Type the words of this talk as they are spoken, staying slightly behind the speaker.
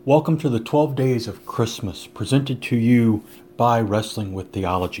Welcome to the 12 Days of Christmas, presented to you by Wrestling with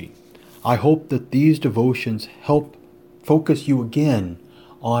Theology. I hope that these devotions help focus you again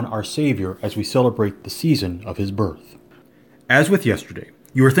on our Savior as we celebrate the season of His birth. As with yesterday,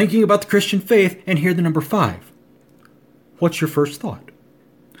 you are thinking about the Christian faith and hear the number 5. What's your first thought?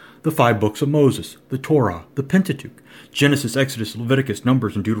 The 5 books of Moses, the Torah, the Pentateuch, Genesis, Exodus, Leviticus,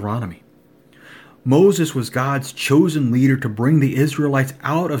 Numbers, and Deuteronomy. Moses was God's chosen leader to bring the Israelites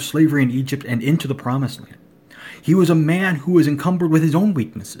out of slavery in Egypt and into the Promised Land. He was a man who was encumbered with his own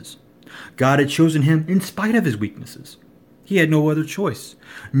weaknesses. God had chosen him in spite of his weaknesses. He had no other choice.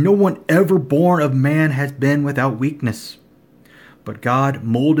 No one ever born of man has been without weakness. But God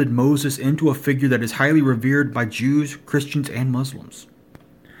molded Moses into a figure that is highly revered by Jews, Christians, and Muslims.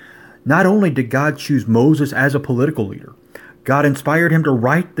 Not only did God choose Moses as a political leader, God inspired him to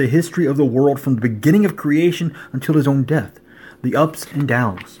write the history of the world from the beginning of creation until his own death. The ups and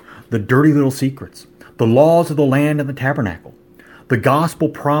downs, the dirty little secrets, the laws of the land and the tabernacle, the gospel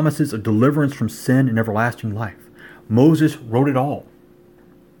promises of deliverance from sin and everlasting life. Moses wrote it all.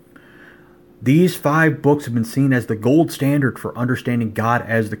 These 5 books have been seen as the gold standard for understanding God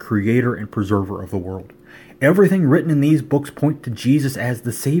as the creator and preserver of the world. Everything written in these books points to Jesus as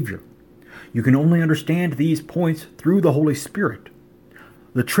the Savior. You can only understand these points through the Holy Spirit.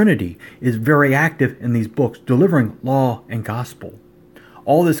 The Trinity is very active in these books, delivering law and gospel.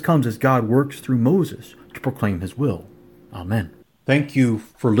 All this comes as God works through Moses to proclaim His will. Amen. Thank you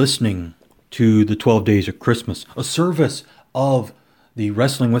for listening to the 12 Days of Christmas, a service of the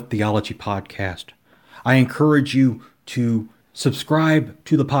Wrestling with Theology podcast. I encourage you to subscribe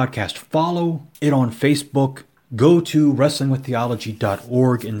to the podcast, follow it on Facebook, go to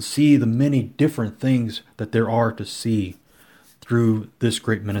wrestlingwiththeology.org and see the many different things that there are to see through this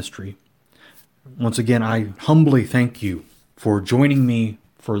great ministry. Once again, I humbly thank you for joining me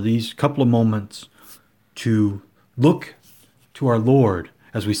for these couple of moments to look to our Lord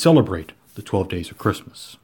as we celebrate the 12 Days of Christmas.